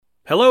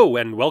Hello,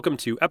 and welcome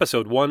to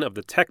episode 1 of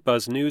the Tech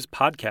Buzz News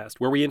podcast,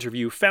 where we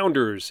interview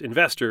founders,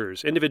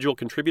 investors, individual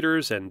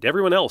contributors, and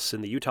everyone else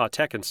in the Utah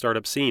tech and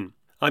startup scene.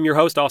 I'm your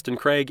host, Austin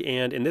Craig,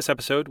 and in this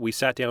episode, we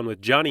sat down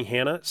with Johnny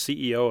Hanna,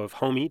 CEO of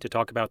Homey, to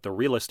talk about the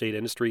real estate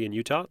industry in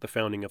Utah, the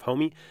founding of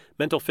Homey,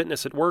 mental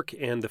fitness at work,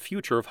 and the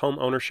future of home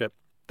ownership.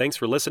 Thanks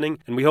for listening,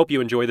 and we hope you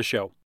enjoy the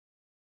show.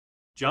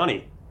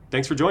 Johnny,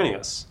 thanks for joining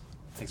us.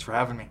 Thanks for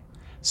having me.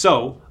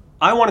 So,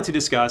 I wanted to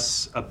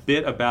discuss a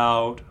bit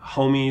about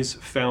Homey's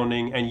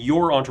founding and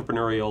your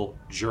entrepreneurial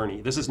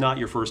journey. This is not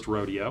your first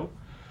rodeo.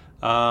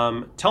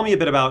 Tell me a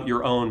bit about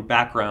your own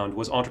background.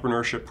 Was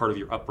entrepreneurship part of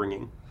your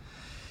upbringing?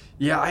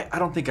 Yeah, I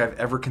don't think I've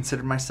ever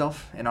considered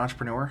myself an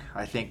entrepreneur.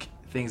 I think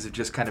things have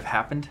just kind of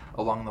happened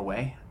along the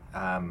way.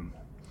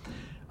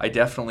 I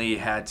definitely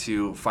had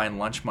to find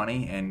lunch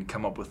money and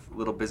come up with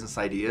little business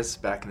ideas.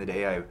 Back in the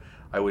day,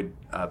 I would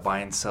buy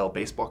and sell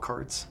baseball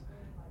cards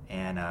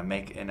and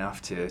make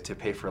enough to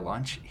pay for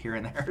lunch here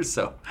and there.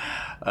 So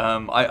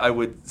I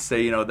would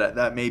say,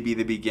 that may be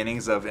the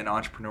beginnings of an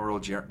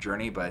entrepreneurial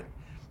journey, but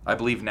I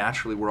believe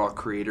naturally we're all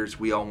creators.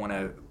 We all want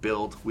to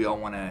build. We all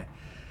want to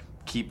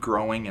keep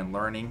growing and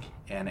learning,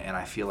 and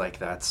I feel like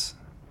that's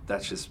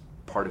just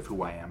part of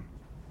who I am.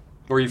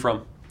 Where are you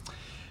from?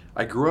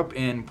 I grew up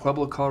in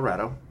Pueblo,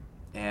 Colorado,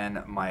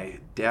 and my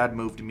dad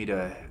moved me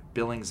to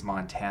Billings,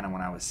 Montana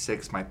when I was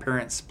 6. My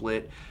parents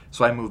split,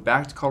 so I moved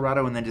back to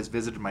Colorado and then just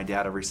visited my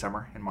dad every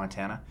summer in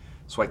Montana.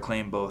 So I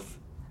claim both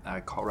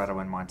Colorado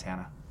and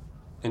Montana.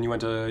 And you went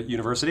to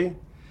university?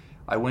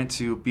 I went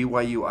to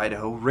BYU,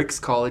 Idaho, Ricks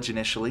College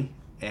initially,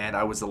 and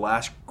I was the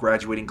last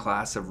graduating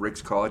class of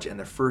Ricks College and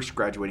the first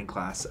graduating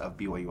class of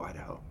BYU,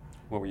 Idaho.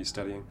 What were you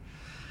studying?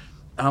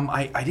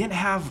 I didn't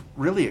have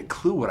really a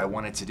clue what I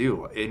wanted to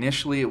do.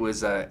 Initially, it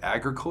was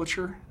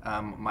agriculture.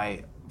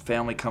 My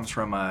family comes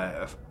from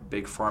a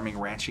big farming,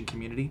 ranching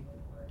community.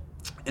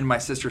 And my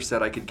sister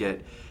said I could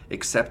get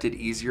accepted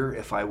easier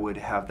if I would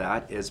have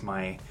that as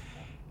my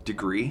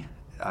degree.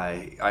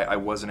 I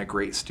wasn't a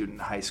great student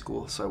in high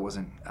school, so I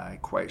wasn't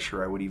quite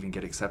sure I would even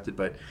get accepted.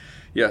 But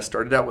yeah,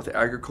 started out with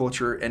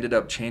agriculture, ended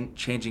up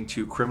changing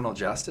to criminal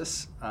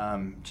justice.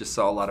 Just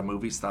saw a lot of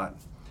movies, thought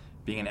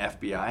being an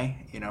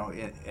FBI,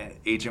 an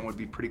agent would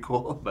be pretty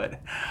cool.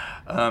 But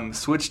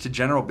switched to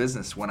general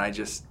business when I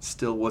just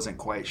still wasn't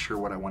quite sure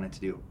what I wanted to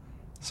do.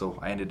 So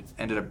I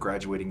ended up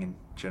graduating in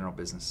general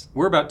business.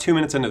 We're about 2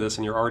 minutes into this,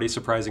 and you're already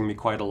surprising me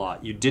quite a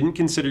lot. You didn't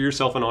consider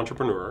yourself an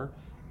entrepreneur,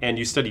 and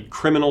you studied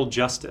criminal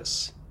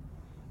justice.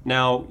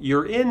 Now,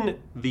 you're in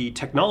the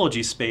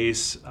technology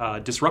space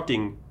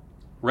disrupting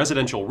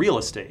residential real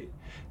estate.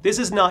 This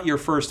is not your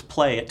first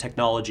play at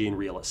technology and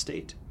real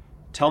estate.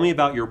 Tell me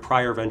about your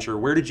prior venture.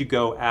 Where did you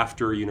go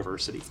after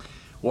university?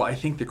 Well, I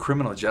think the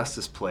criminal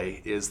justice play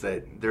is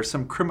that there's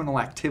some criminal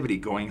activity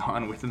going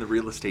on within the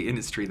real estate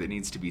industry that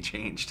needs to be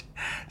changed.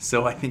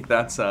 So I think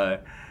that's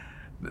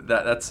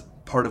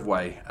part of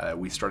why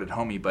we started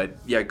Homey. But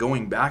yeah,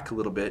 going back a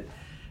little bit,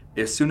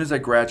 as soon as I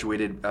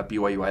graduated at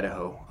BYU,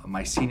 Idaho,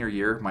 my senior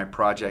year, my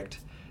project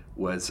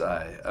was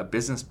a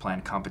business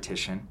plan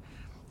competition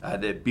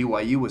that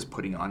BYU was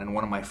putting on, and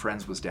one of my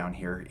friends was down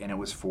here, and it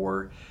was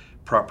for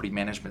property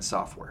management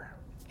software.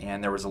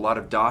 And there was a lot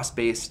of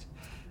DOS-based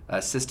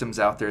systems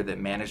out there that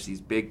manage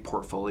these big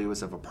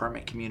portfolios of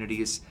apartment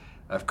communities,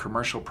 of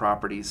commercial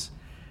properties,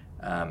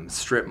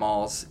 strip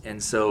malls,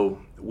 and so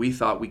we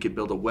thought we could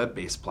build a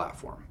web-based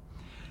platform.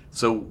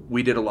 So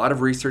we did a lot of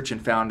research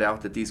and found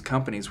out that these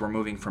companies were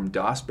moving from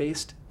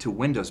DOS-based to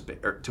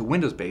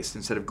Windows-based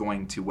instead of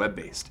going to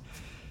web-based.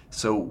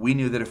 So we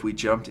knew that if we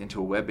jumped into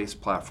a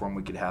web-based platform,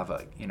 we could have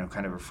a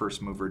kind of a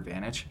first-mover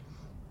advantage.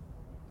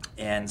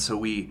 And so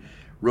we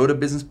wrote a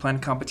business plan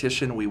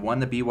competition. We won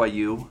the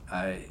BYU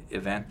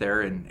event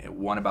there and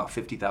won about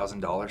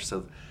 $50,000.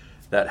 So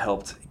that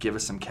helped give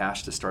us some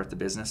cash to start the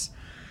business.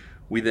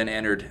 We then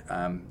entered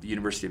the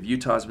University of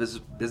Utah's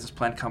business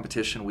plan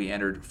competition. We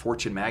entered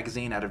Fortune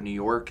magazine out of New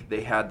York.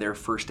 They had their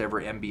first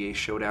ever MBA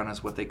showdown,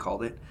 is what they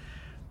called it.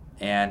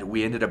 And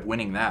we ended up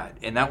winning that.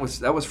 And that was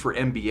for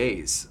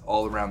MBAs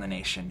all around the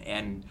nation.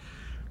 And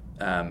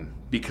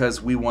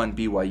because we won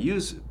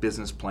BYU's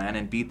business plan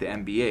and beat the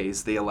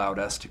MBAs, they allowed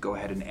us to go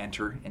ahead and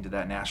enter into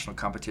that national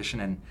competition.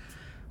 And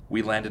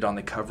we landed on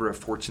the cover of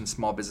Fortune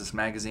Small Business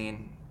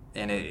Magazine,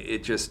 and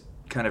it just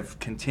kind of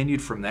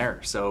continued from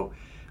there. So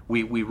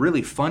we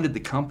really funded the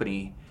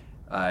company.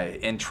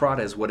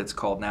 Entrata is what it's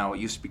called now. It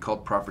used to be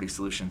called Property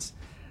Solutions.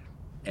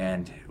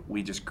 And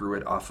we just grew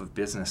it off of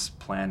business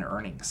plan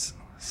earnings.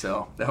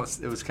 So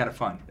it was kind of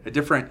fun. A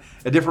different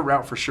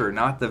route for sure,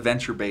 not the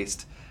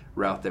venture-based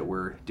route that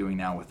we're doing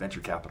now with venture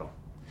capital.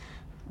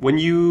 When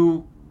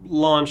you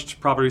launched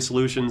Property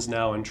Solutions,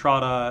 now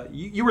Entrata,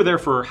 you were there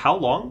for how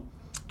long?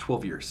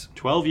 12 years.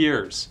 12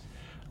 years.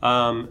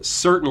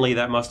 Certainly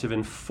that must have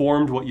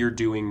informed what you're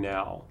doing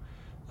now.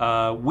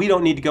 We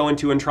don't need to go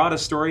into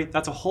Entrata's story.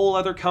 That's a whole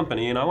other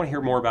company, and I want to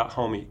hear more about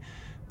Homey.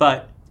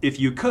 But if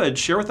you could,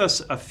 share with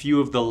us a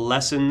few of the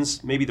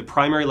lessons, maybe the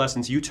primary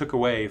lessons you took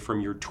away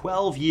from your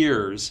 12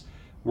 years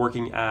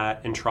working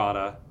at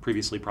Entrata,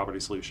 previously Property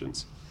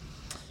Solutions.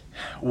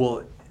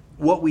 Well,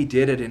 what we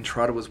did at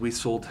Entrada was we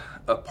sold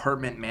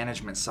apartment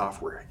management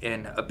software.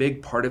 And a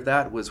big part of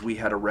that was we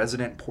had a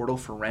resident portal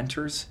for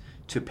renters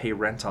to pay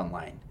rent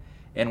online.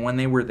 And when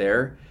they were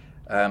there,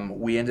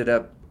 we ended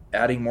up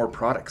adding more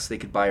products. They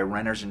could buy a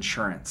renter's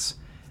insurance.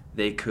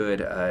 They could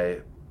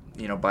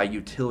buy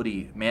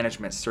utility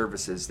management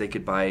services. They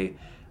could buy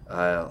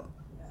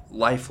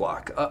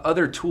LifeLock,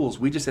 other tools.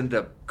 We just ended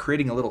up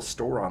creating a little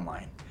store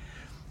online.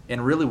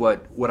 And really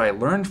what I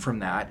learned from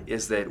that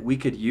is that we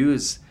could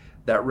use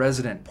that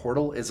resident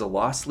portal as a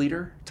loss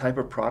leader type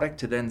of product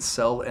to then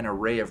sell an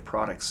array of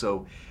products.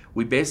 So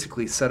we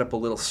basically set up a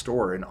little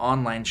store, an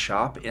online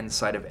shop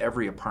inside of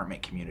every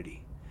apartment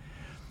community.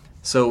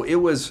 So it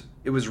was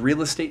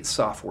real estate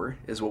software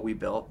is what we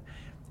built.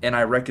 And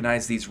I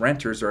recognize these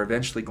renters are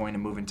eventually going to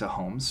move into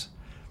homes.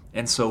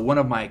 And so one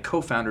of my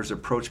co-founders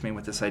approached me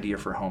with this idea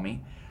for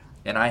Homey.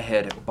 And I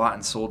had bought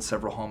and sold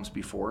several homes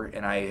before.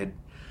 And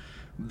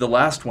the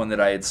last one that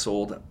I had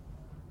sold,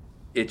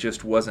 it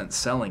just wasn't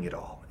selling at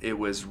all. It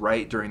was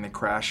right during the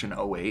crash in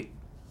 2008.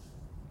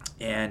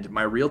 And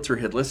my realtor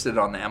had listed it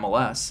on the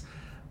MLS,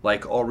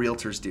 like all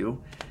realtors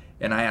do.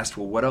 And I asked,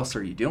 well, what else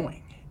are you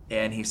doing?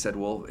 And he said,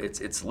 well,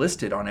 it's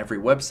listed on every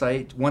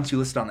website. Once you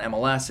list it on the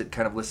MLS, it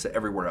kind of lists it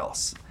everywhere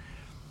else.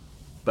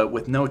 But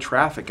with no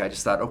traffic, I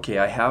just thought, okay,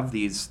 I have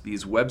these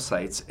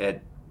websites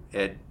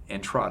at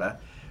Entrada.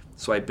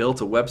 So I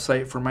built a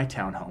website for my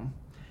townhome,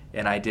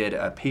 and I did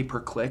a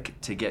pay-per-click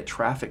to get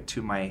traffic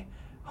to my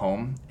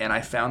home, and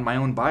I found my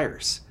own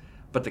buyers.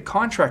 But the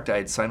contract I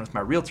had signed with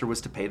my realtor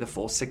was to pay the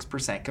full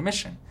 6%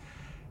 commission.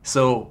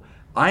 So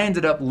I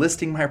ended up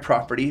listing my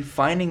property,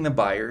 finding the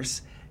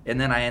buyers,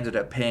 and then I ended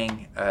up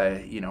paying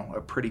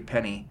a pretty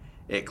penny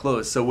at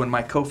close. So when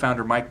my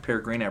co-founder Mike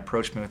Peregrina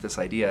approached me with this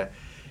idea,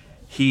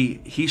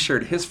 he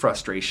shared his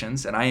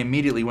frustrations, and I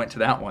immediately went to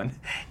that one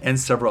and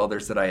several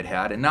others that I had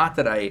had. And not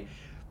that I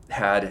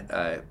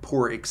had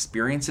poor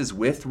experiences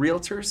with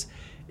realtors,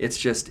 it's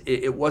just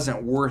it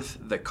wasn't worth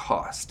the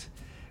cost.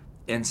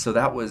 And so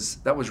that was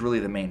really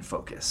the main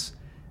focus.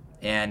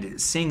 And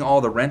seeing all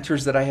the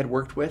renters that I had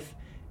worked with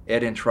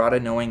at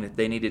Entrada, knowing that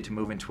they needed to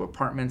move into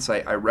apartments,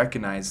 I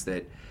recognized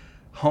that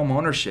home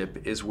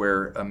ownership is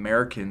where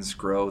Americans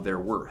grow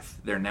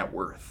their net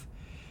worth.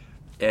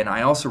 And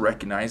I also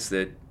recognized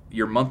that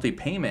your monthly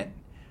payment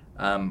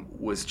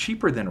was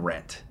cheaper than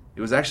rent.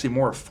 It was actually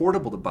more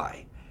affordable to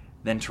buy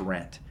than to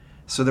rent.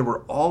 So there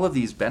were all of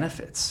these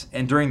benefits.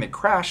 And during the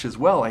crash as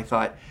well, I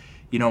thought,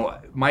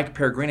 Mike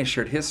Peregrina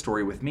shared his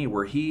story with me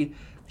where he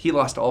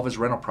lost all of his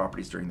rental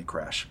properties during the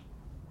crash.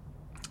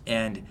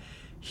 And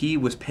he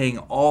was paying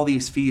all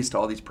these fees to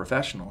all these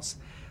professionals.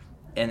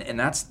 And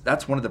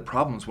that's one of the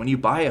problems. When you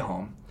buy a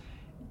home,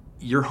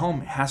 your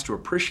home has to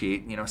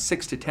appreciate,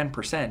 6 to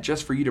 10%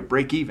 just for you to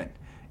break even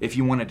if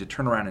you wanted to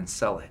turn around and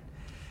sell it.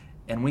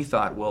 And we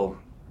thought, well,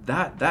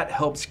 that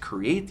helps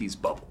create these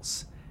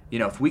bubbles.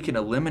 If we can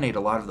eliminate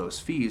a lot of those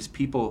fees,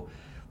 people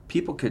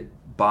could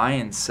buy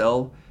and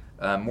sell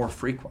more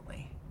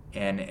frequently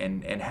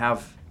and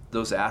have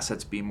those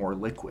assets be more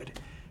liquid.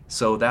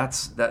 So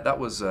that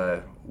was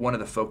one of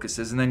the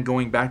focuses. And then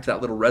going back to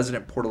that little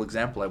resident portal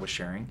example I was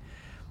sharing,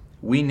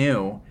 we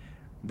knew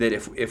that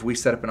if we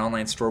set up an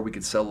online store, we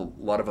could sell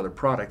a lot of other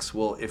products.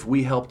 Well, if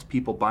we helped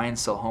people buy and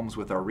sell homes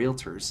with our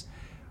realtors,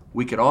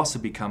 we could also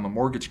become a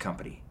mortgage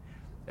company,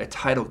 a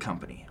title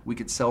company. We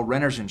could sell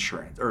renter's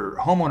insurance or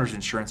homeowner's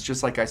insurance,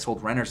 just like I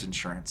sold renter's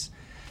insurance.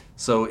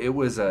 So it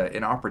was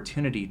an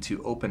opportunity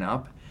to open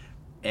up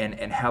and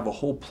have a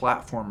whole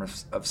platform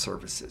of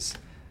services.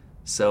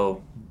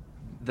 So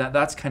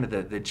that's kind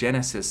of the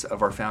genesis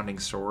of our founding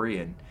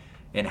story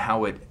and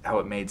how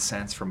it made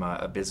sense from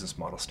a business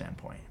model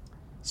standpoint.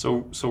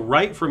 So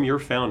right from your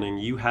founding,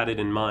 you had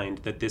it in mind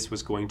that this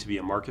was going to be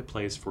a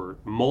marketplace for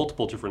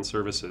multiple different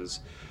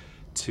services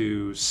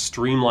to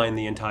streamline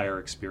the entire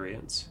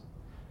experience.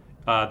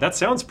 That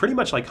sounds pretty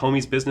much like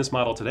Homey's business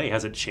model today.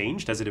 Has it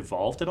changed? Has it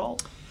evolved at all?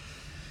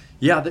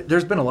 Yeah,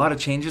 there's been a lot of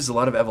changes, a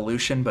lot of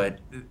evolution, but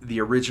the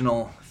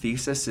original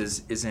thesis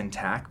is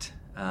intact.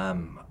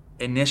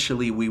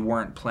 Initially, we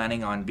weren't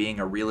planning on being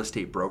a real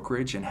estate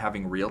brokerage and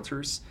having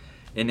realtors.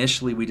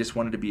 Initially, we just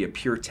wanted to be a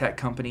pure tech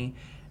company,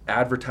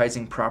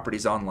 advertising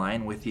properties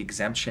online with the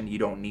exemption you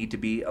don't need to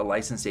be a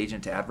licensed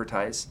agent to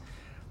advertise,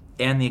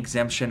 and the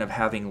exemption of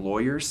having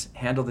lawyers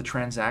handle the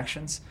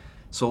transactions.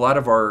 So a lot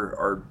of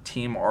our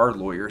team are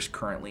lawyers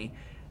currently,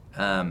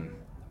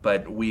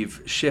 but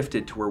we've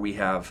shifted to where we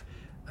have,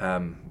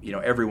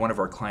 every one of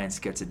our clients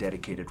gets a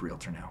dedicated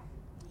realtor now.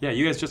 Yeah,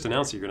 you guys just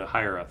announced that you're going to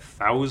hire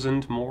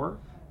 1,000 more?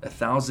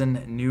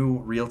 1,000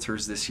 new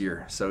realtors this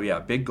year. So yeah,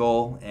 big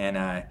goal,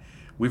 and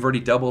we've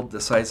already doubled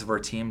the size of our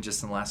team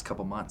just in the last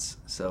couple months.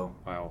 So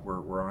wow,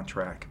 we're on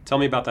track. Tell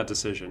me about that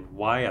decision.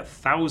 Why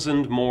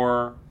 1,000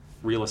 more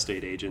real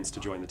estate agents to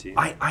join the team?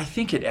 I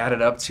think it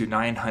added up to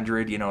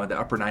 900, the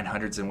upper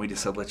 900s, and we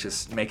just said, let's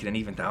just make it an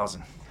even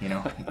 1,000.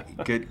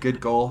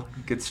 Good goal,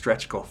 good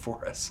stretch goal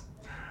for us.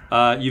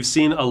 You've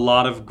seen a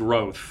lot of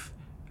growth.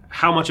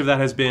 How much of that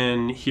has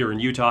been here in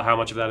Utah? How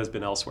much of that has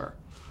been elsewhere?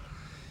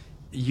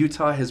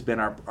 Utah has been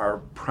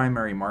our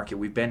primary market.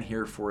 We've been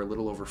here for a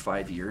little over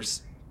 5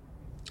 years.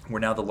 We're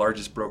now the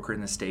largest broker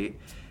in the state.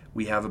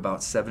 We have about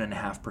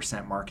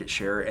 7.5% market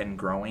share and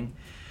growing.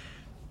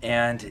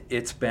 And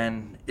it's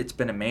been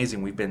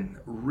amazing. We've been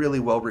really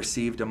well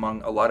received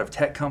among a lot of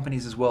tech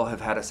companies as well, have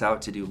had us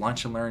out to do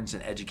lunch and learns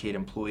and educate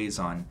employees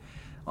on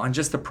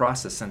just the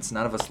process, since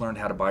none of us learned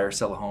how to buy or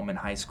sell a home in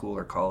high school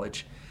or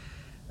college.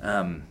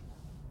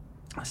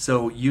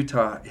 So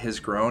Utah has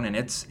grown, and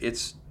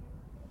it's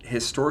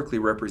historically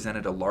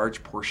represented a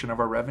large portion of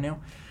our revenue.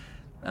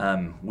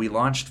 We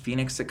launched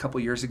Phoenix a couple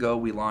years ago.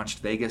 We launched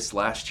Vegas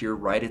last year,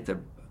 right at the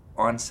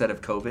onset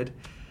of COVID.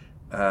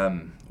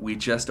 We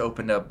just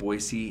opened up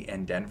Boise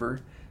and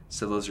Denver,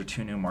 so those are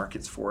 2 new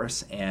markets for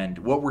us. And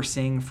what we're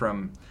seeing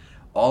from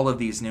all of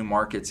these new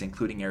markets,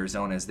 including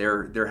Arizona, is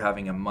they're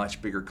having a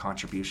much bigger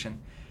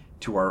contribution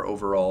to our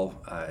overall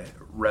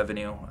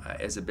revenue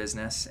as a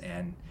business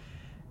and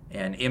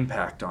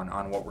impact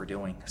on what we're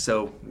doing.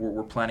 So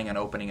we're planning on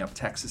opening up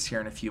Texas here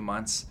in a few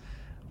months,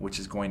 which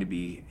is going to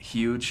be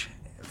huge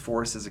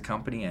for us as a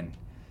company, and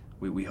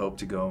we hope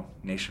to go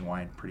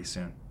nationwide pretty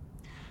soon.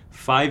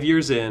 5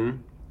 years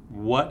in,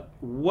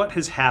 what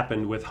has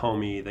happened with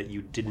Homey that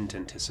you didn't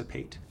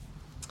anticipate?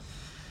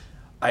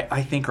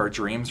 I think our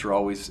dreams are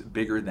always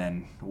bigger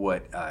than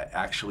what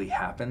actually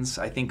happens.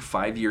 I think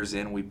 5 years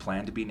in, we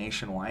plan to be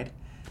nationwide.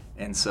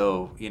 And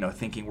so,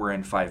 thinking we're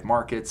in 5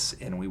 markets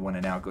and we want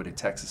to now go to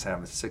Texas,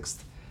 have a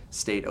 6th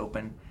state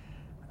open,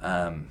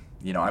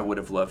 I would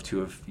have loved to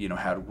have,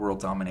 had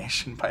world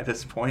domination by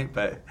this point.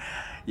 But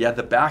yeah,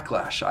 the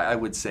backlash, I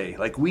would say,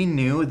 like we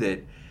knew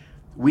that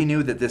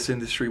this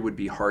industry would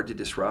be hard to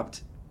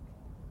disrupt.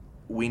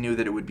 We knew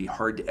that it would be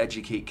hard to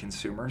educate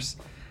consumers.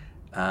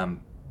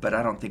 But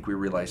I don't think we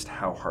realized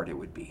how hard it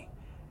would be,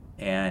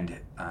 and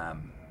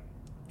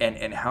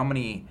how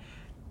many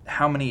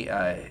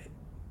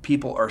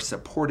people are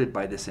supported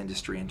by this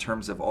industry in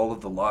terms of all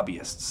of the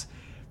lobbyists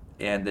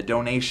and the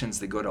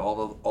donations that go to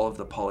all of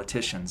the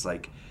politicians.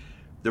 Like,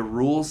 the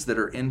rules that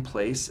are in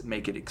place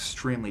make it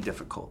extremely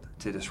difficult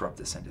to disrupt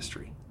this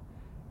industry,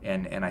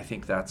 and I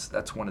think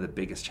that's one of the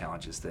biggest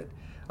challenges that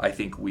I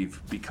think we've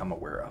become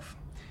aware of.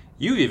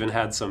 You even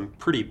had some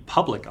pretty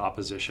public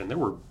opposition. There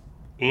were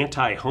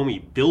anti-Homey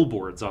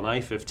billboards on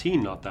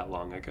I-15 not that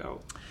long ago.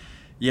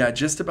 Yeah,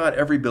 just about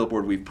every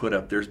billboard we've put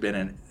up, there's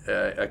been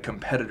a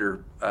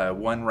competitor,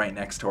 one right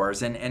next to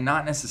ours, and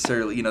not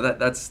necessarily,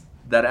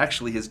 that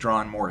actually has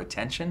drawn more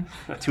attention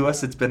to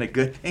us. It's been a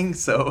good thing,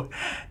 so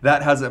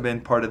that hasn't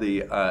been part of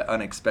the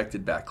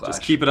unexpected backlash.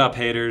 Just keep it up,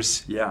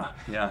 haters. Yeah,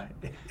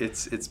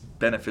 it's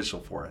beneficial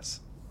for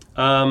us.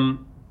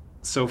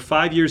 So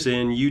 5 years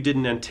in, you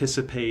didn't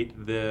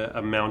anticipate the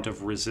amount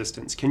of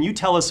resistance. Can you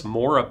tell us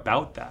more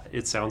about that?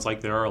 It sounds like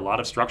there are a lot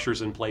of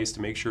structures in place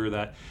to make sure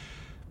that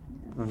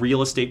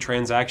real estate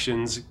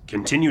transactions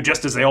continue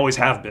just as they always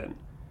have been.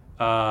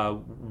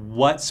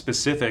 What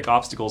specific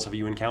obstacles have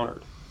you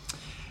encountered?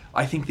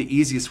 I think the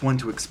easiest one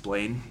to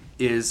explain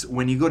is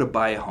when you go to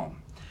buy a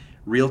home,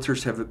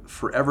 realtors have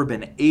forever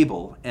been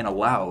able and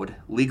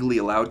legally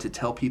allowed to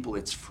tell people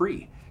it's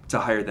free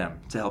to hire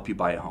them to help you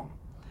buy a home.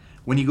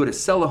 When you go to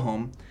sell a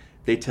home,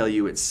 they tell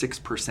you it's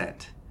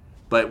 6%.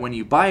 But when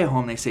you buy a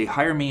home, they say,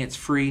 hire me, it's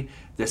free,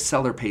 the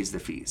seller pays the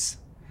fees.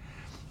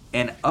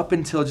 And up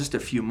until just a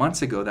few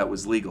months ago, that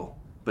was legal.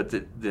 But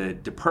the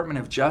Department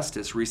of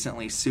Justice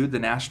recently sued the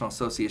National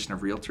Association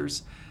of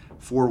Realtors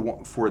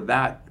for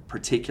that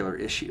particular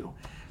issue.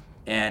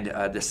 And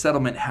the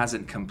settlement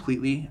hasn't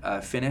completely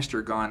finished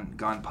or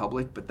gone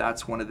public, but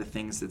that's one of the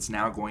things that's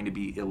now going to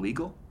be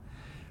illegal,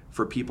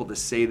 for people to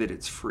say that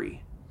it's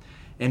free.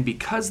 And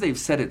because they've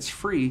said it's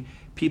free,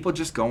 people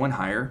just go and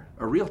hire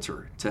a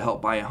realtor to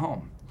help buy a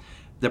home.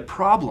 The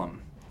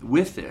problem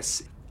with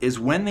this is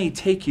when they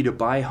take you to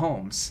buy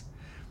homes,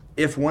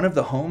 if one of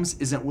the homes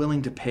isn't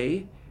willing to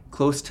pay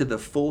close to the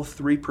full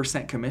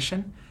 3%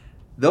 commission,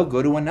 they'll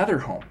go to another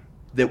home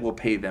that will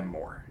pay them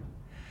more.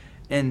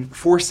 And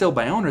for sale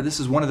by owner,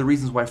 this is one of the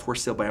reasons why for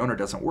sale by owner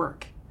doesn't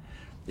work,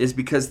 is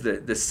because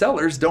the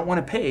sellers don't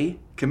want to pay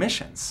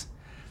commissions.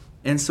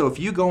 And so if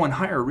you go and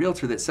hire a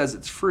realtor that says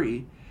it's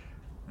free,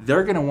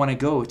 they're going to want to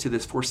go to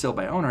this for sale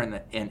by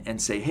owner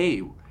and say,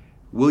 hey,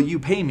 will you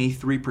pay me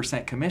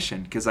 3%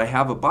 commission? Because I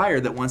have a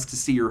buyer that wants to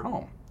see your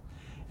home.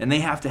 And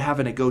they have to have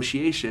a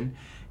negotiation.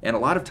 And a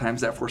lot of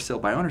times that for sale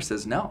by owner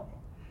says no.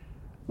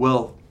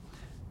 Well,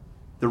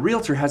 the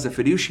realtor has a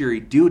fiduciary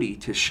duty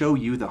to show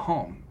you the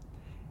home.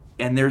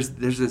 And there's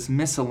this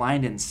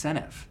misaligned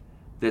incentive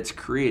that's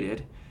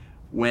created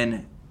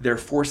when they're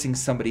forcing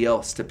somebody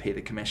else to pay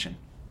the commission.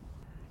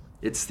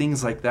 It's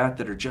things like that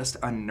that are just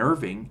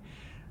unnerving,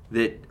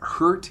 that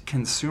hurt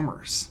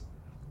consumers.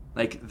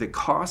 Like the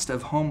cost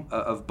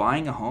of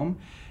buying a home,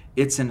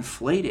 it's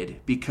inflated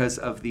because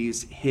of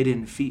these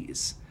hidden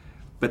fees.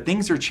 But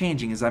things are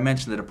changing. As I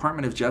mentioned, the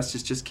Department of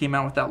Justice just came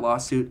out with that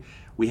lawsuit.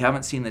 We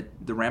haven't seen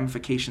the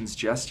ramifications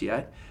just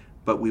yet,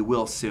 but we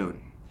will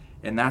soon.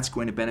 And that's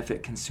going to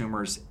benefit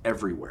consumers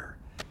everywhere.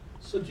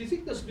 So do you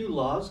think this new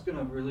law is going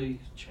to really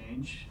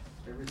change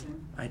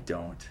everything? I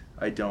don't.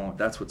 I don't.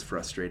 That's what's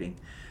frustrating.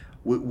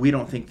 We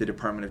don't think the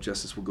Department of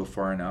Justice will go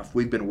far enough.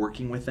 We've been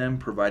working with them,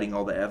 providing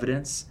all the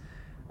evidence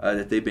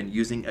that they've been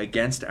using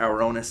against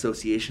our own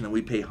association that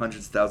we pay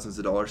hundreds of thousands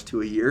of dollars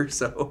to a year.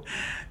 So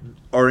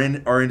our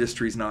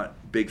industry's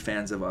not big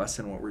fans of us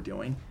and what we're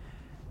doing.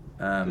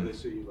 Do they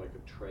see you like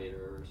a traitor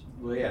or something?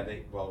 Well, yeah,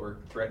 we're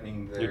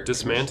threatening their... You're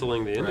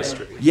dismantling the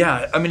industry. Right.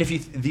 Yeah, I mean,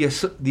 if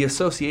the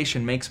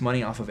association makes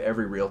money off of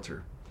every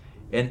realtor.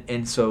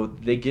 And so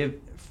they give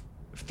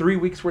 3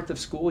 weeks worth of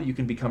school, you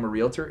can become a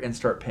realtor and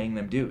start paying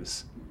them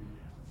dues.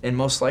 And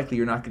most likely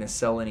you're not going to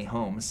sell any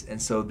homes.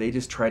 And so they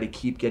just try to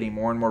keep getting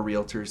more and more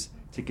realtors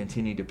to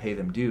continue to pay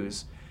them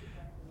dues.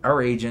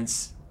 Our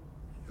agents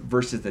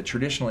versus the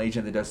traditional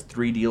agent that does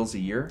 3 deals a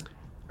year,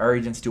 our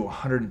agents do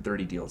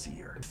 130 deals a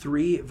year.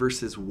 3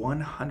 versus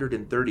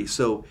 130.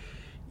 So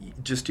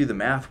just do the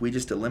math. We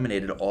just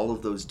eliminated all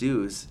of those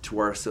dues to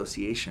our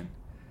association.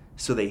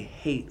 So they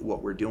hate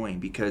what we're doing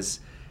because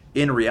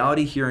in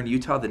reality here in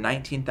Utah, the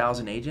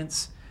 19,000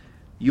 agents,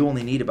 you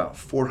only need about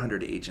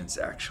 400 agents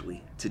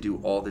actually to do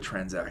all the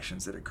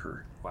transactions that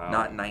occur. Wow.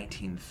 Not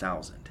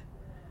 19,000.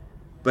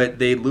 But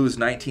they lose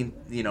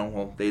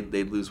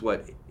they'd lose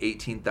what,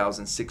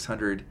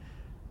 18,600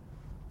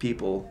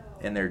 people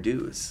in their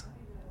dues.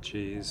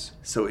 Jeez.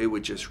 So it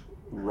would just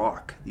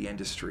rock the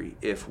industry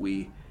if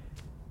we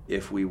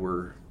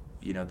were,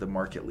 the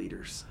market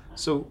leaders.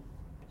 So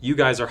you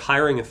guys are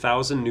hiring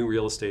 1,000 new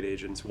real estate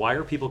agents. Why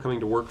are people coming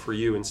to work for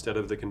you instead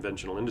of the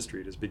conventional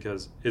industry? Is it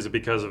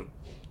because of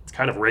it's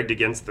kind of rigged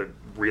against the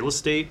real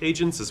estate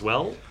agents as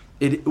well?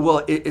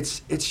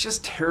 It's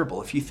just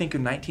terrible. If you think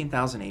of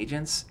 19,000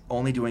 agents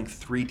only doing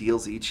 3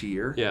 deals each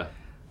year. Yeah.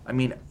 I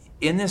mean,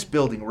 in this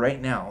building right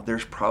now,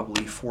 there's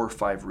probably 4 or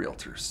 5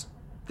 realtors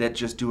that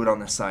just do it on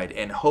the side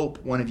and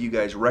hope one of you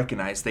guys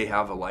recognize they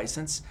have a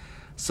license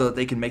so that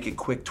they can make a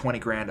quick 20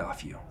 grand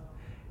off you.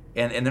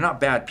 And they're not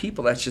bad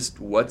people. That's just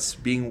what's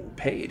being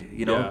paid,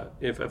 Yeah,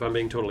 if I'm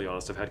being totally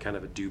honest, I've had kind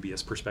of a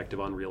dubious perspective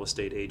on real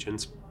estate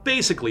agents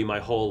basically my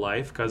whole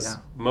life because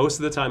most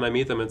of the time I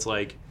meet them, it's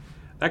like,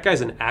 that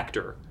guy's an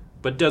actor,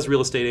 but does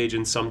real estate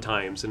agents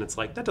sometimes. And it's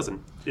like, that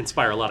doesn't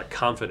inspire a lot of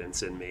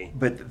confidence in me.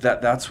 But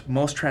that's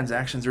most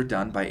transactions are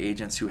done by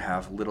agents who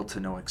have little to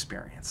no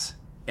experience.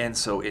 And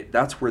so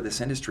that's where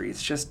this industry,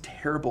 it's just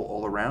terrible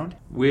all around.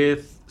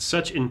 With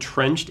such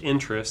entrenched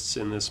interests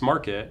in this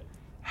market,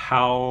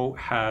 how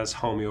has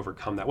Homey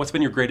overcome that? What's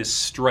been your greatest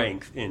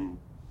strength in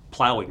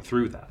plowing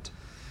through that?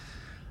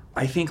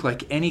 I think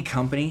like any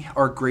company,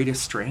 our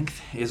greatest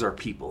strength is our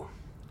people,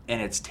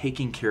 and it's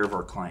taking care of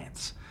our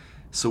clients.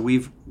 So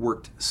we've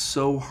worked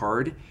so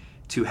hard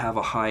to have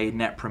a high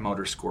net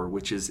promoter score,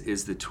 which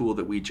is the tool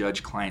that we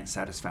judge client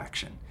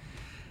satisfaction.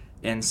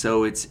 And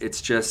so it's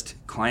just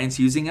clients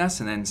using us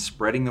and then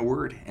spreading the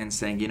word and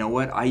saying, you know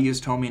what, I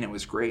used Homey and it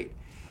was great.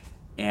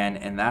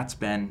 And that's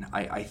been,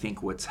 I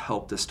think, what's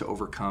helped us to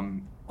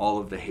overcome all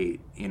of the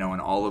hate,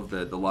 and all of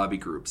the lobby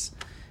groups.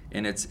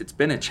 And it's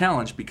been a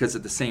challenge because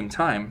at the same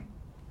time,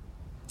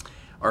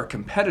 our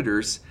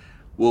competitors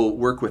will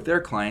work with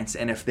their clients,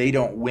 and if they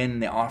don't win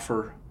the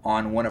offer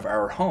on one of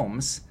our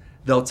homes,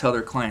 they'll tell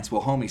their clients,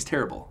 well, Homey's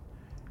terrible.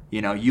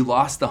 You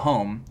lost the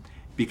home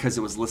because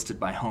it was listed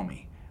by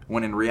Homey.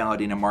 When in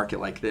reality, in a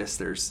market like this,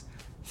 there's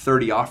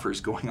 30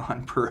 offers going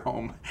on per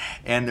home,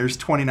 and there's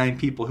 29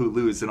 people who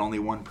lose and only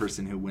one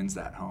person who wins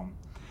that home.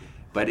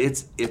 But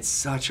it's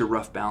such a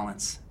rough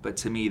balance. But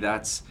to me,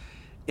 that's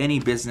any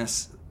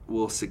business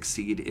will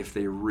succeed if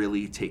they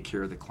really take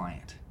care of the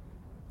client.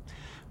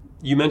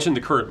 You mentioned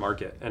the current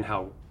market and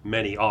how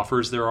many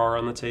offers there are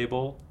on the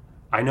table.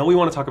 I know we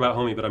want to talk about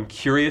Homey, but I'm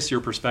curious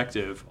your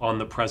perspective on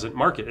the present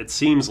market. It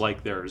seems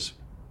like there's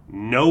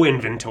no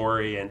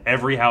inventory and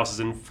every house is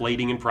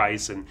inflating in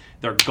price and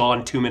they're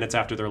gone 2 minutes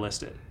after they're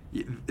listed.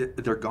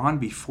 They're gone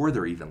before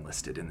they're even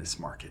listed in this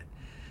market.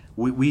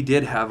 We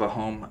did have a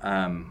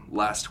home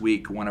last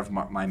week. One of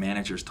my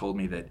managers told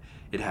me that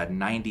it had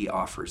 90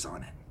 offers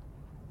on it.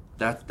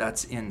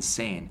 That's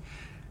insane.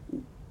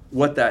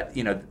 What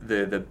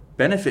the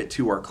benefit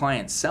to our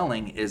clients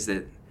selling is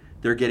that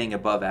they're getting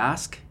above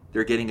ask,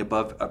 they're getting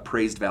above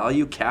appraised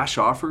value, cash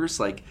offers.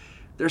 Like,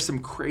 there's some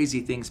crazy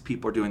things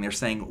people are doing. They're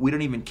saying, we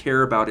don't even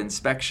care about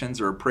inspections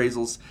or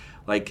appraisals.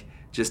 Like,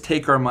 just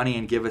take our money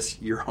and give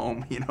us your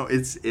home.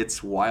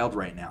 It's wild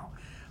right now.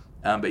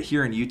 But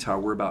here in Utah,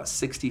 we're about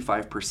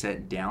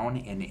 65% down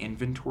in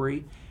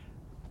inventory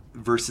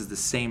versus the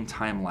same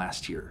time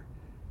last year.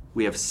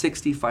 We have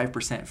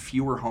 65%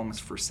 fewer homes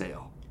for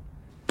sale.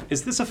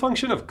 Is this a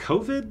function of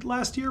COVID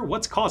last year?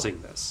 What's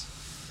causing this?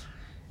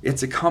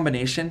 It's a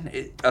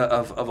combination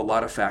of a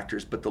lot of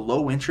factors, but the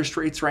low interest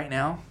rates right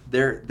now,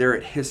 they're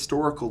at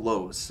historical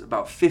lows,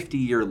 about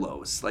 50-year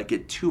lows, like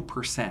at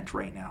 2%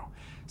 right now.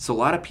 So a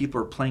lot of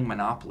people are playing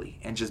Monopoly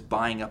and just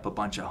buying up a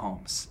bunch of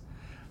homes.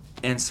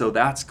 And so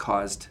that's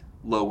caused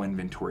low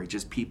inventory,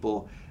 just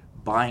people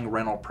buying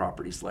rental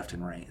properties left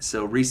and right.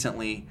 So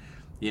recently,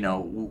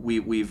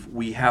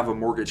 we have a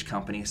mortgage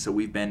company, so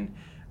we've been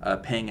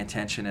paying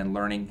attention and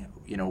learning,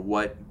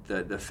 what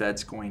the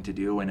Fed's going to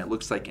do, and it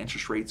looks like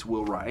interest rates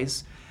will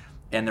rise.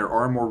 and there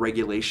are more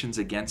regulations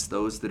against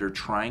those that are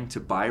trying to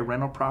buy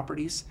rental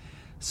properties.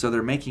 So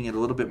they're making it a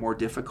little bit more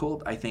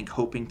difficult, I think,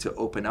 hoping to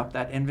open up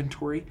that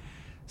inventory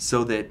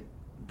so that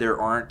there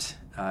aren't,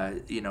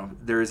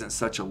 there isn't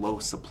such a low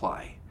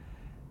supply.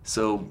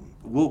 So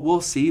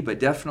we'll see, but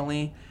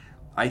definitely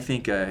I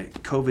think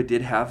COVID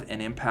did have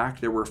an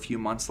impact. There were a few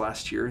months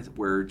last year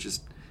where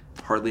just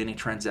hardly any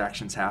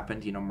transactions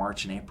happened.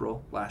 March and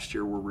April last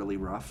year were really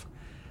rough.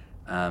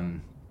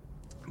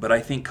 But I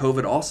think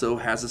COVID also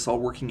has us all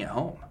working at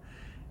home.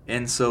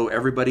 And so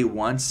everybody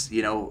wants,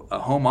 a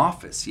home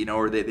office,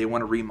 or they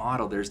want to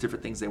remodel. There's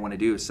different things they want to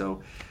do.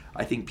 So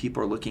I think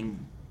people are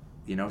looking,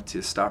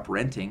 to stop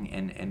renting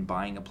and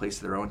buying a place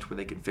of their own to where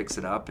they can fix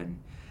it up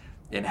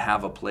and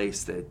have a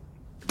place that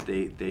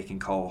they can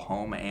call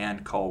home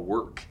and call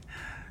work.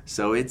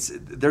 So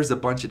there's a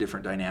bunch of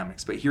different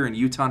dynamics. But here in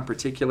Utah in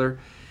particular,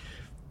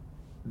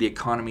 the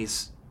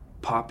economy's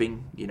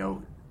popping,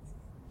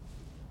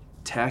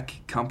 tech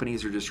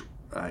companies are just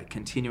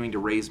continuing to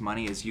raise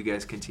money, as you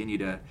guys continue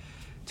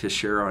to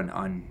share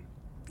on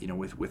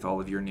with all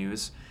of your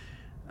news.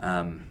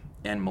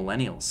 And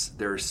millennials,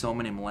 there are so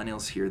many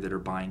millennials here that are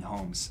buying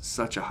homes,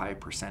 such a high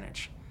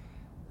percentage.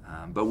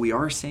 But we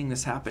are seeing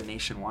this happen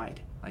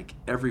nationwide. Like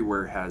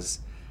everywhere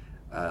has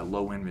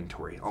low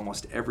inventory.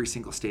 Almost every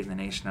single state in the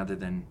nation other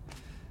than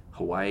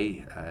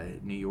Hawaii,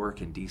 New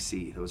York, and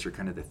DC. Those are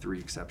kind of the three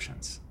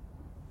exceptions.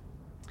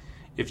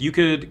 If you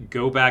could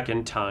go back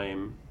in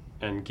time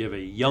and give a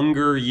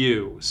younger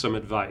you some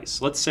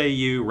advice, let's say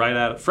you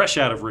fresh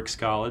out of Ricks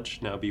College,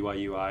 now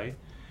BYUI,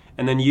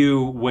 and then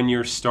you, when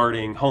you're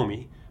starting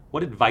Homey,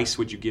 what advice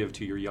would you give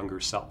to your younger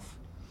self?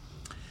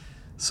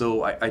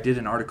 So I did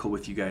an article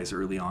with you guys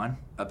early on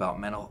about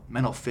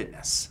mental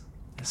fitness.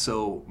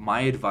 So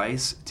my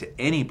advice to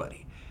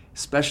anybody,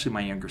 especially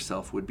my younger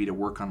self, would be to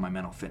work on my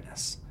mental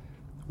fitness.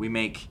 We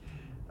make,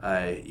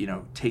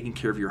 taking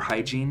care of your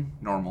hygiene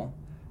normal.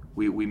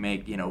 We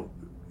make,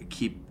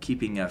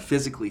 keeping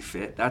physically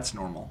fit, that's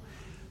normal.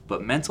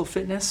 But mental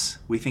fitness,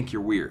 we think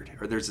you're weird,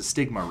 or there's a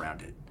stigma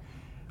around it.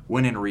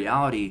 When in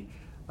reality,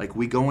 like,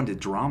 we go into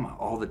drama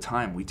all the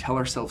time. We tell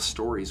ourselves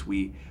stories.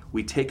 We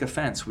take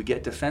offense. We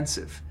get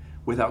defensive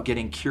without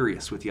getting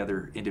curious with the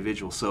other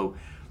individual. So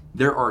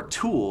there are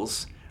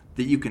tools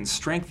that you can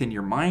strengthen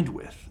your mind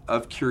with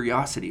of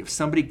curiosity. If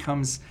somebody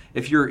comes,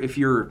 if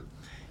you're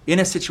in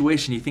a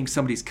situation you think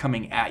somebody's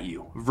coming at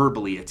you,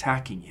 verbally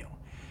attacking you,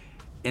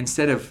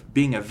 instead of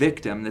being a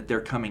victim that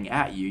they're coming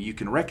at you, you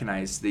can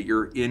recognize that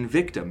you're in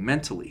victim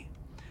mentally.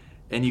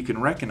 And you can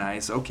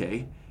recognize,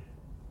 okay,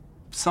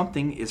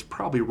 something is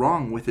probably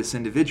wrong with this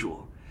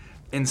individual.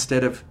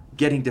 Instead of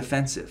getting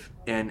defensive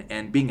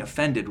and being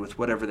offended with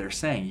whatever they're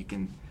saying, you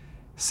can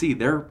see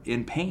they're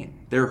in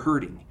pain, they're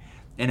hurting.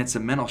 And it's a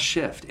mental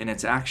shift, and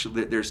it's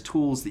actually, there's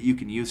tools that you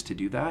can use to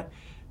do that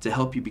to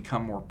help you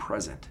become more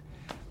present.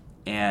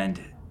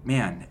 And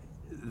man,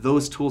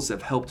 those tools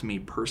have helped me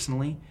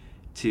personally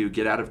to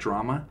get out of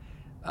drama.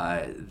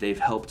 They've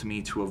helped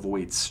me to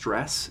avoid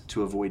stress,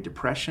 to avoid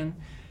depression,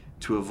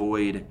 to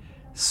avoid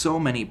so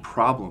many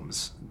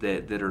problems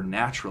that are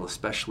natural,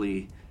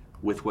 especially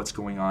with what's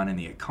going on in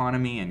the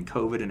economy and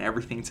COVID and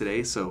everything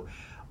today. So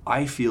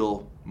I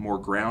feel more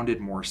grounded,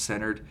 more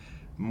centered,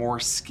 more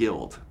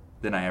skilled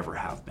than I ever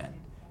have been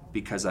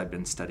because I've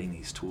been studying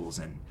these tools.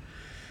 And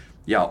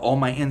yeah, all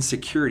my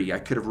insecurity, I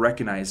could have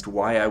recognized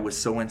why I was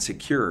so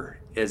insecure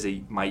as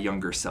my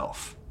younger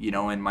self,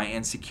 and my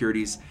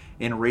insecurities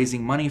in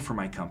raising money for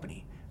my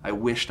company. I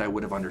wished I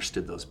would have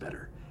understood those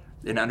better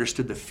and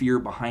understood the fear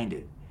behind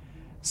it.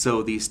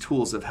 So these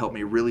tools have helped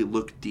me really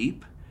look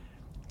deep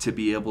to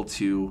be able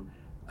to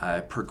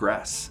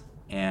progress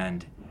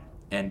and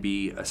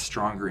be a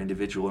stronger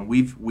individual. And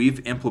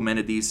we've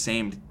implemented these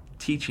same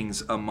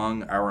teachings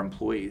among our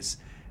employees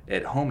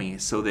at Homey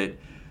so that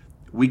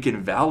we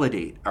can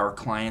validate our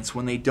clients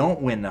when they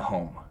don't win the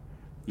home.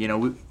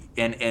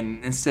 And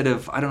instead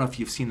of, I don't know if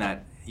you've seen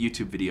that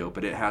YouTube video,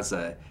 but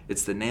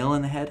it's the nail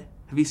in the head.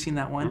 Have you seen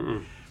that one?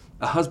 Mm-mm.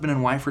 A husband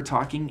and wife are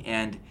talking,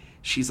 and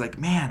she's like,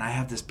 man, I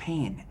have this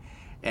pain.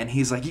 And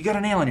he's like, you got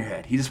a nail in your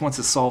head. He just wants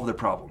to solve the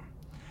problem.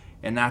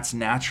 And that's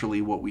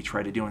naturally what we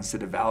try to do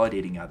instead of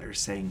validating others,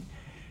 saying,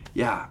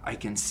 yeah, I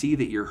can see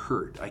that you're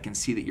hurt. I can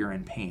see that you're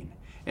in pain.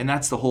 And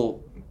that's the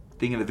whole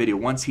thing in the video.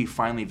 Once he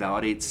finally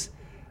validates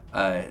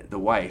the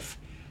wife,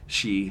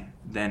 she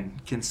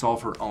then can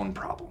solve her own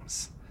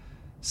problems.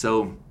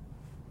 So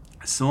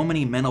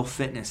many mental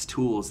fitness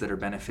tools that are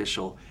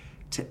beneficial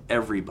to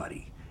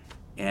everybody.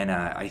 And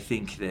I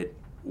think that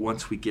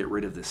once we get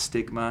rid of the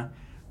stigma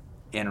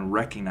and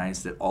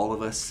recognize that all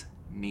of us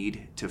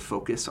need to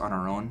focus on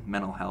our own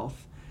mental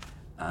health,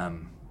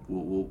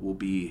 we'll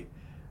be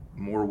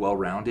more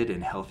well-rounded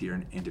and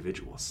healthier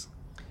individuals.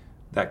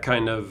 That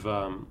kind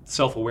of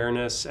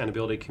self-awareness and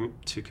ability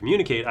to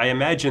communicate, I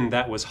imagine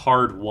that was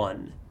hard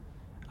won.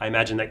 I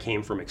imagine that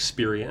came from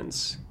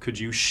experience. Could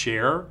you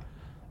share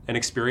an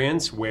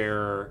experience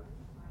where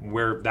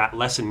that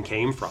lesson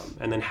came from,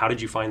 and then how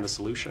did you find the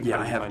solution? Yeah,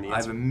 I have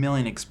a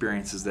million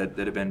experiences that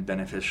have been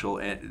beneficial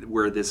and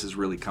where this has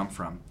really come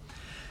from.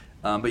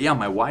 But yeah,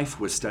 my wife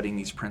was studying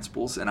these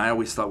principles, and I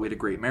always thought we had a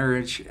great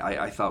marriage.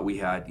 I thought we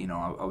had,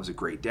 I was a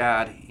great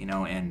dad,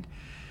 and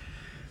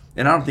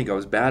I don't think I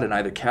was bad in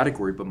either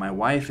category, but my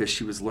wife, as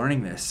she was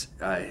learning this,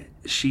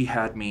 she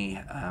had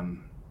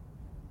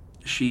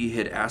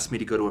asked me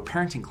to go to a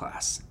parenting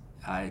class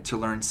to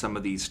learn some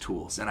of these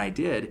tools, and I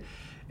did.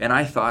 And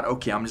I thought,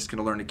 okay, I'm just going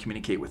to learn to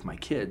communicate with my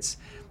kids.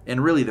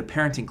 And really, the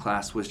parenting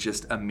class was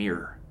just a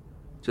mirror,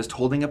 just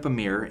holding up a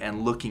mirror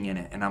and looking in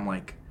it. And I'm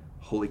like,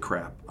 holy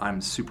crap, I'm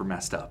super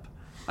messed up.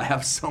 I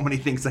have so many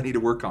things I need to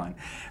work on.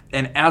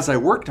 And as I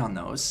worked on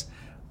those,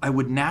 I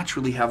would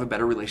naturally have a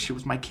better relationship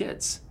with my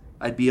kids.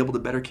 I'd be able to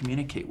better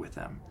communicate with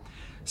them.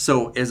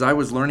 So as I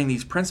was learning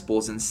these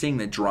principles and seeing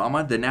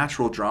the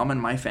natural drama in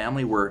my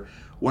family, where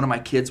one of my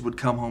kids would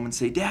come home and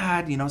say,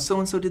 Dad,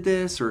 so-and-so did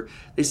this, or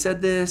they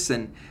said this,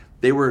 and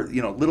they were,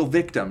 little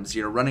victims,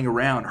 running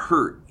around,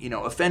 hurt,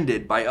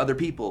 offended by other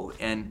people.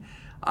 And,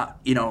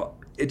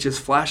 it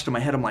just flashed in my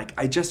head. I'm like,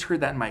 I just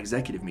heard that in my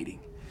executive meeting.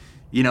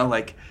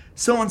 Like,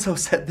 so-and-so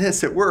said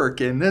this at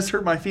work, and this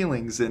hurt my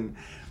feelings. And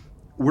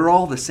we're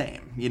all the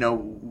same.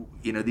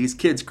 These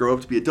kids grow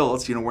up to be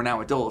adults. We're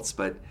now adults,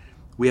 but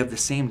we have the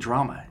same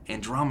drama.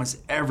 And drama's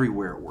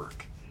everywhere at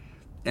work.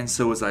 And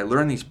so as I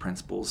learned these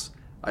principles,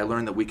 I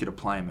learned that we could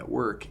apply them at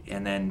work.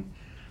 And then,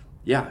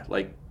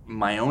 like,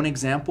 my own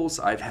examples,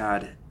 I've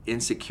had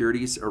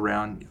insecurities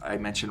around, I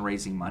mentioned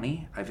raising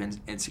money. I've had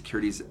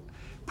insecurities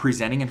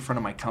presenting in front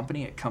of my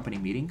company at company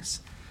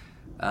meetings.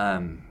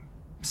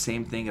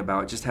 Same thing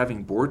about just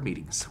having board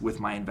meetings with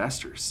my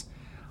investors.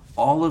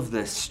 All of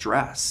the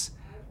stress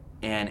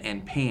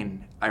and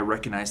pain, I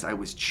recognized I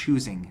was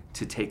choosing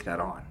to take that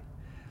on.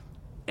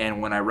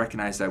 And when I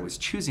recognized I was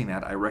choosing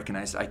that, I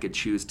recognized I could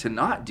choose to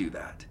not do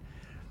that.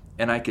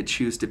 And I could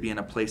choose to be in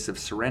a place of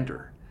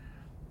surrender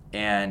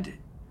and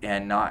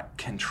not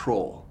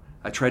control.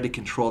 I tried to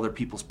control other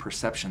people's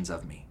perceptions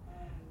of me.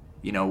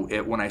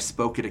 When I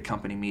spoke at a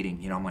company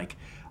meeting, I'm like,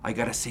 I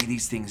got to say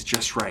these things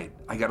just right.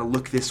 I got to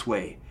look this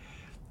way.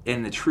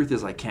 And the truth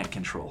is I can't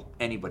control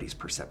anybody's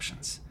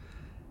perceptions.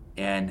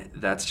 And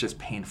that's just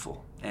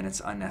painful and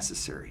it's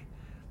unnecessary.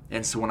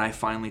 And so when I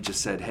finally just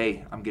said,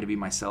 hey, I'm going to be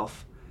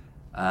myself,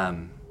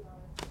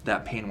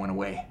 that pain went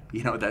away.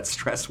 That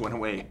stress went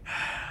away.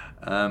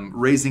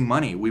 Raising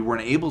money, we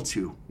weren't able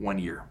to one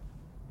year.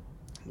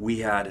 We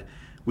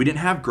didn't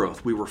have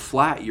growth. We were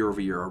flat year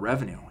over year, our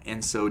revenue.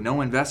 And so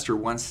no investor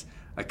wants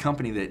a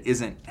company that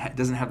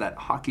doesn't have that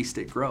hockey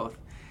stick growth.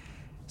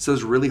 So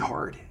it's really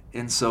hard.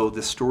 And so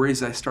the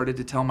stories I started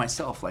to tell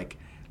myself, like,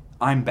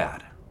 I'm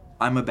bad.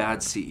 I'm a bad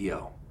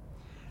CEO.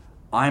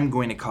 I'm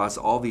going to cause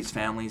all these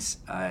families,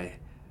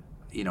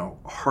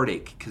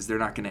 heartache because they're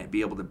not going to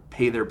be able to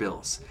pay their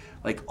bills.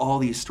 Like, all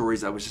these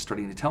stories I was just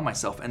starting to tell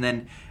myself. And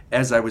then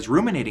as I was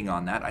ruminating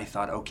on that, I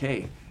thought,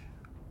 okay,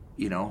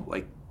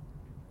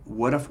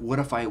 what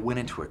if I went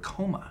into a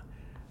coma?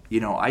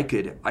 I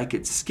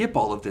could skip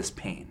all of this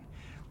pain.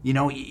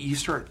 You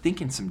start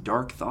thinking some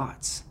dark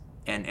thoughts,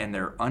 and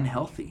they're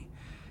unhealthy,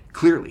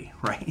 clearly,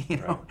 right?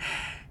 Right.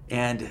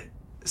 And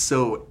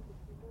so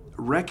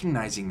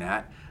recognizing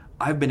that,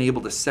 I've been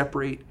able to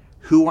separate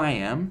who I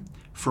am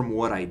from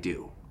what I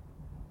do.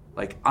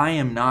 Like, I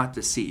am not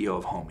the CEO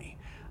of Homey.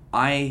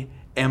 I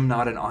am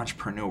not an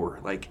entrepreneur.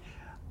 Like,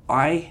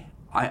 I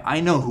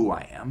know who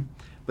I am,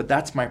 but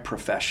that's my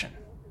profession.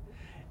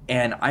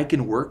 And I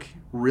can work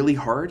really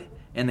hard,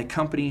 and the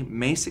company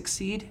may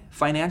succeed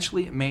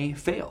financially, it may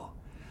fail.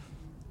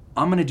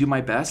 I'm going to do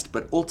my best,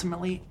 but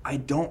ultimately, I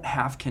don't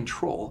have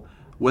control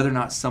whether or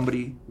not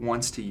somebody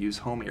wants to use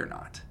Homey or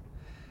not.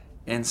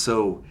 And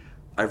so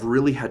I've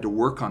really had to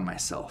work on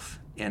myself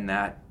in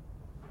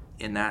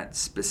that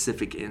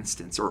specific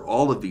instance, or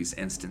all of these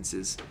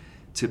instances,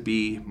 to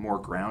be more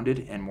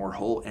grounded and more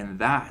whole. And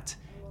that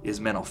is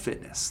mental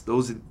fitness.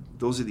 Those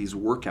are these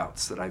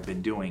workouts that I've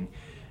been doing,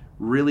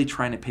 really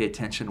trying to pay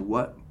attention to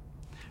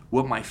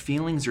what my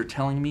feelings are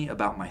telling me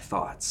about my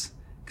thoughts,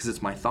 because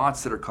it's my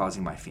thoughts that are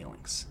causing my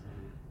feelings.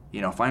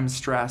 If I'm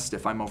stressed,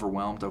 if I'm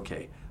overwhelmed,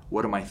 okay,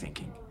 what am I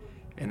thinking?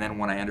 And then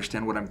when I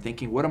understand what I'm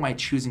thinking, what am I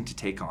choosing to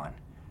take on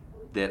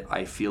that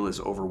I feel is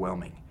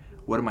overwhelming?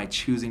 What am I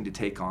choosing to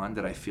take on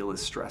that I feel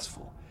is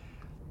stressful?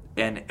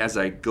 And as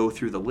I go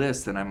through the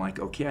list, then I'm like,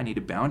 okay, I need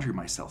to boundary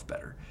myself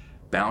better.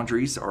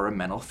 Boundaries are a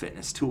mental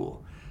fitness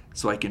tool.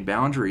 So I can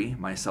boundary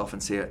myself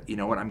and say, you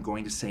know what, I'm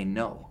going to say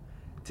no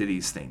to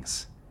these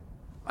things.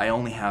 I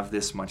only have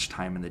this much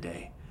time in the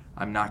day.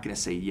 I'm not going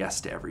to say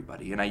yes to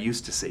everybody. And I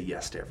used to say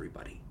yes to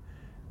everybody.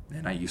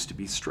 And I used to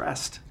be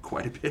stressed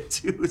quite a bit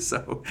too.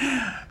 So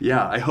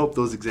yeah, I hope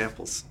those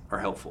examples are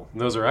helpful.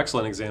 Those are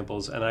excellent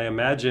examples. And I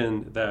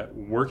imagine that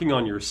working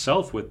on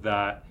yourself with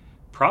that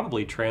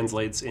probably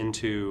translates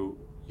into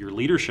your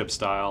leadership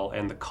style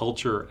and the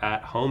culture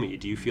at Homey.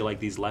 Do you feel like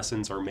these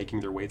lessons are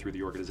making their way through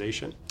the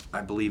organization? I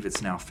believe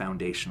it's now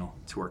foundational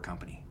to our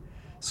company.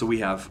 So we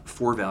have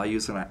 4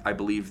 values, and I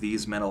believe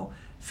these mental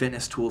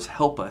fitness tools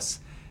help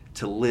us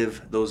to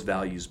live those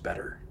values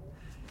better.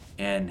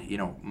 And,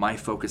 my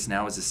focus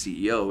now as a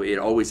CEO, it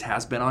always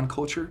has been on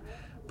culture,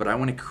 but I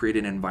want to create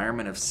an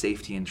environment of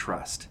safety and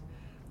trust.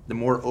 the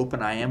more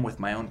open I am with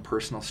my own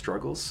personal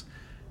struggles,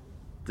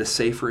 the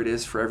safer it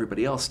is for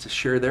everybody else to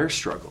share their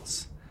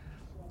struggles.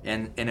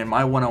 And in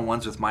my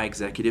one-on-ones with my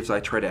executives, I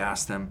try to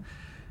ask them,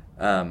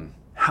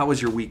 how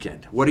was your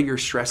weekend? What are your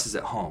stresses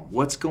at home?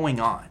 What's going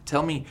on?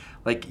 Tell me,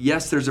 like,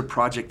 yes, there's a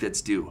project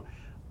that's due.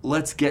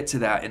 Let's get to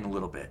that in a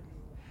little bit.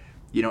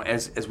 You know,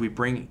 as we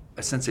bring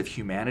a sense of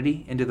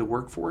humanity into the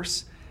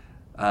workforce,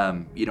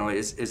 you know,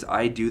 as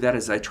I do that,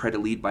 as I try to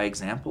lead by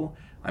example,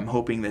 I'm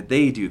hoping that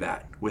they do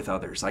that with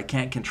others. I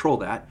can't control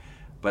that,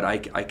 but I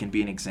can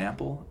be an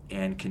example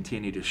and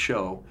continue to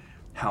show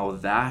how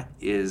that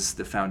is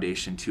the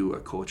foundation to a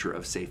culture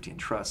of safety and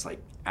trust,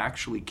 like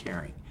actually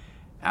caring,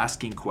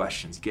 asking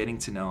questions, getting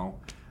to know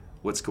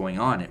what's going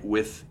on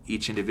with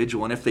each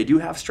individual. And if they do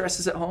have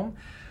stresses at home,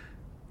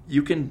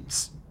 you can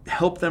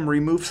help them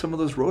remove some of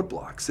those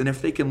roadblocks. And if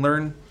they can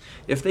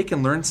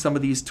learn some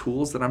of these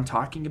tools that I'm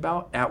talking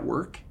about at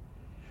work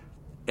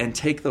and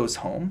take those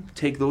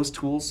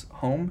tools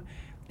home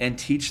and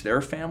teach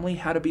their family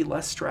how to be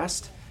less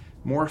stressed,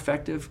 more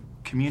effective,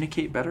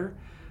 communicate better,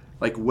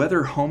 like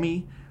whether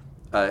Homey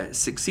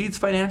succeeds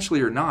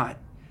financially or not,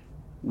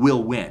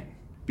 we'll win,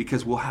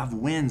 because we'll have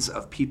wins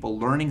of people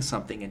learning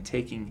something and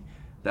taking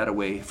that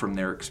away from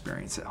their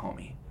experience at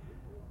Homey.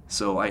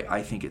 So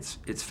I think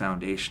it's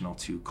foundational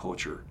to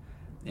culture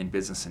in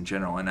business in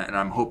general, and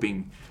I'm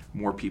hoping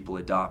more people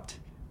adopt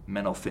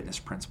mental fitness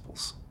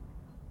principles.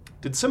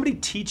 Did somebody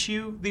teach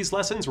you these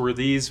lessons? Were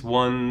these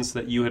ones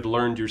that you had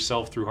learned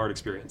yourself through hard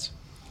experience?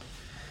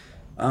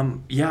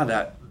 Yeah,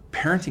 that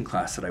parenting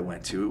class that I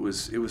went to,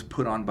 it was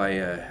put on by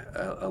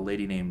a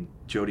lady named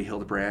Jody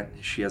Hildebrandt.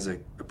 She has a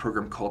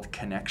program called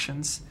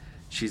Connections.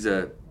 She's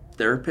a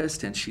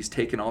therapist, and she's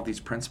taken all these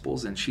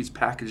principles and she's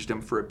packaged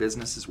them for a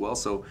business as well.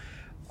 So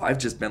I've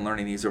just been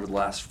learning these over the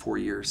last 4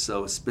 years.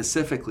 So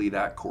specifically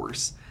that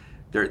course,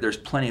 there's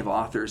plenty of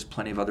authors,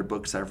 plenty of other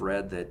books I've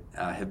read that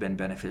have been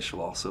beneficial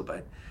also,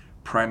 but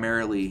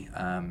primarily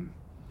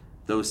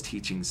those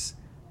teachings,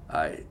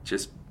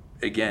 just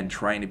again,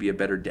 trying to be a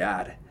better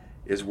dad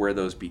is where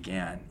those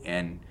began.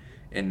 And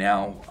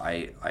now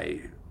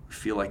I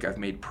feel like I've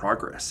made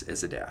progress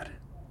as a dad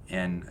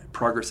and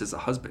progress as a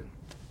husband.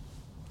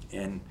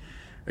 And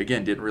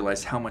again, didn't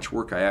realize how much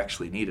work I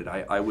actually needed.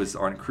 I was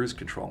on cruise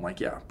control. I'm like,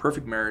 yeah,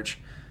 perfect marriage,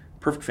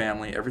 perfect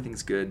family,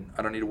 everything's good.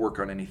 I don't need to work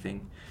on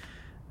anything.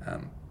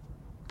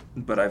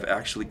 But I've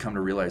actually come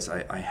to realize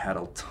I had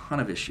a ton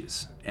of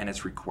issues, and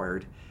it's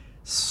required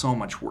so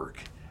much work.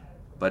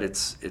 But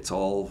it's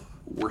all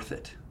worth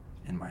it,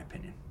 in my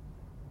opinion.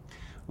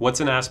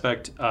 What's an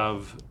aspect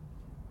of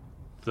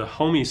the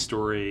Homey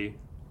story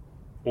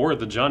or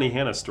the Johnny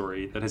Hanna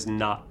story that has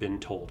not been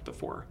told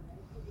before?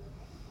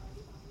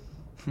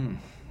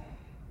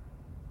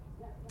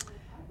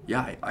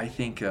 Yeah, I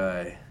think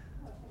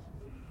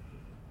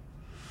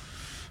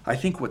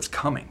what's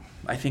coming.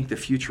 I think the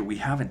future, we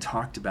haven't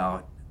talked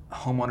about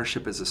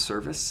homeownership as a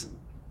service,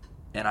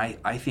 and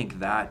I think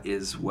that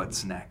is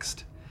what's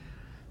next.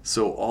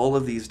 So all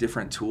of these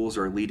different tools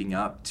are leading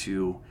up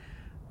to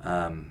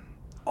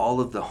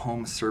all of the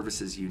home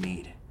services you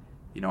need.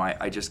 You know,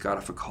 I just got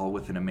off a call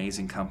with an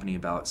amazing company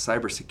about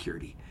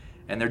cybersecurity,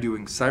 and they're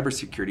doing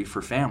cybersecurity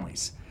for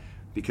families.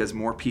 Because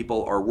more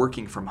people are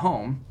working from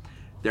home,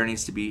 there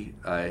needs to be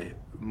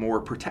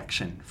more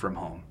protection from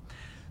home.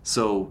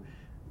 So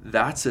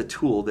that's a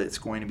tool that's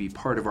going to be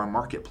part of our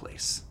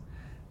marketplace.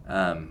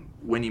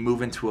 When you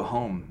move into a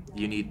home,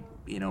 you need,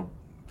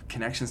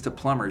 connections to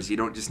plumbers. You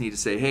don't just need to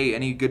say, hey,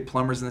 any good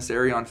plumbers in this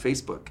area on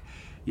Facebook.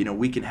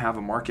 We can have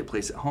a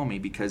marketplace at Homey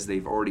because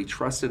they've already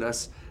trusted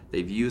us,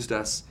 they've used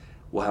us.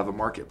 We'll have a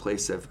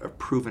marketplace of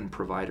proven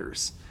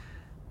providers,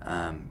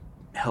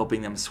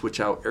 helping them switch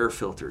out air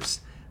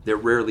filters that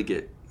rarely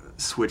get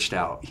switched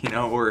out,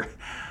 or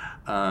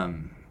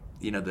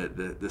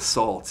the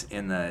salt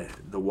in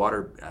the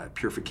water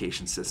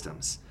purification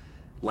systems,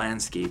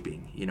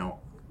 landscaping,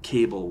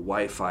 cable,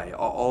 Wi-Fi,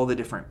 all the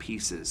different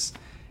pieces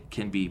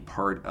can be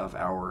part of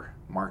our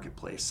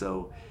marketplace.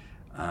 So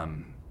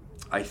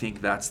I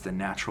think that's the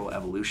natural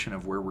evolution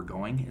of where we're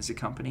going as a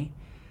company.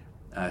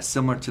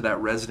 Similar to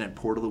that resident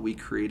portal that we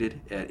created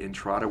at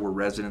Entrada, where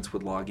residents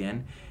would log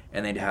in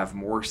and they'd have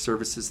more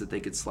services that they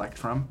could select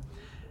from.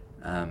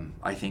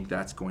 I think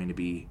that's going to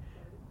be,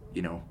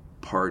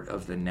 part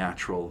of the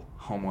natural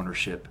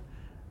homeownership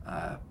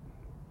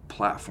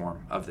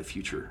platform of the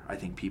future. I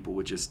think people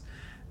would just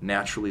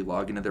naturally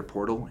log into their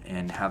portal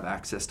and have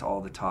access to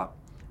all the top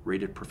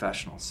rated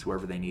professionals,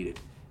 whoever they needed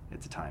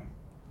at the time.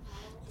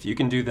 If you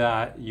can do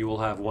that, you will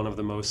have one of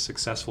the most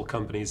successful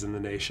companies in the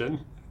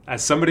nation.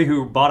 As somebody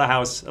who bought a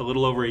house a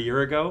little over a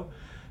year ago,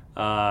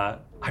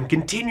 I'm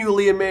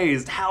continually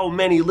amazed how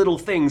many little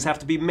things have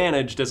to be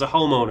managed as a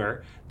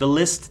homeowner. The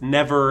list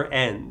never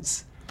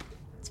ends.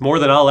 It's more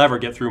than I'll ever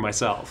get through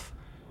myself.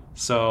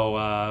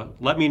 So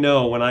let me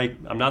know when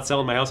I'm not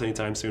selling my house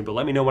anytime soon, but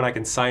let me know when I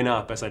can sign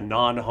up as a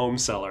non-home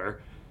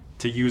seller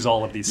to use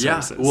all of these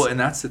services. Yeah, well, and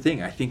that's the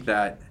thing. I think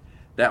that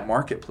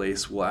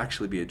marketplace will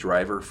actually be a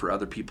driver for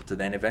other people to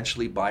then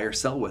eventually buy or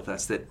sell with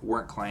us that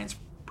weren't clients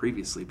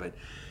previously. But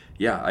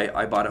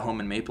I bought a home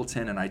in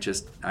Mapleton, and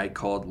I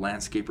called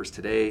Landscapers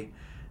Today.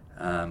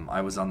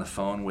 I was on the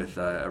phone with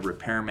a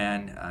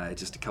repairman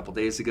just a couple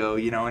days ago,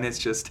 and it's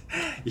just,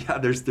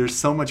 there's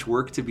so much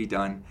work to be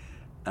done.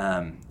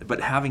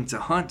 But having to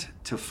hunt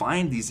to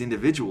find these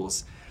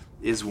individuals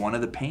is one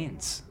of the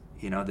pains,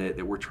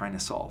 that we're trying to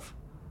solve.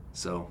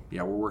 So,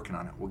 we're working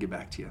on it. We'll get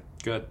back to you.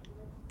 Good.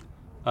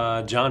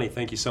 Johnny,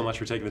 thank you so much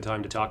for taking the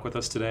time to talk with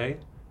us today.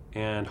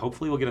 And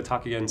hopefully we'll get to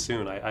talk again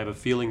soon. I have a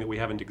feeling that we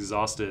haven't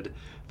exhausted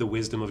the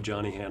wisdom of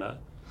Johnny Hanna.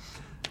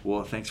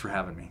 Well, thanks for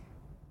having me.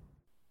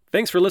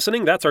 Thanks for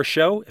listening. That's our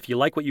show. If you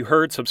like what you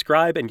heard,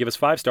 subscribe and give us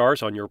 5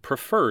 stars on your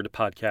preferred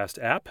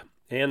podcast app,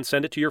 and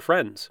send it to your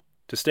friends.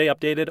 To stay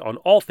updated on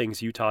all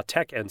things Utah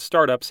tech and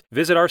startups,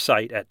 visit our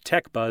site at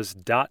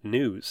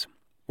techbuzz.news.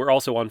 We're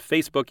also on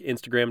Facebook,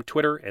 Instagram,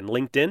 Twitter, and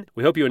LinkedIn.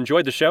 We hope you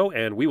enjoyed the show,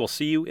 and we will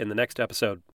see you in the next episode.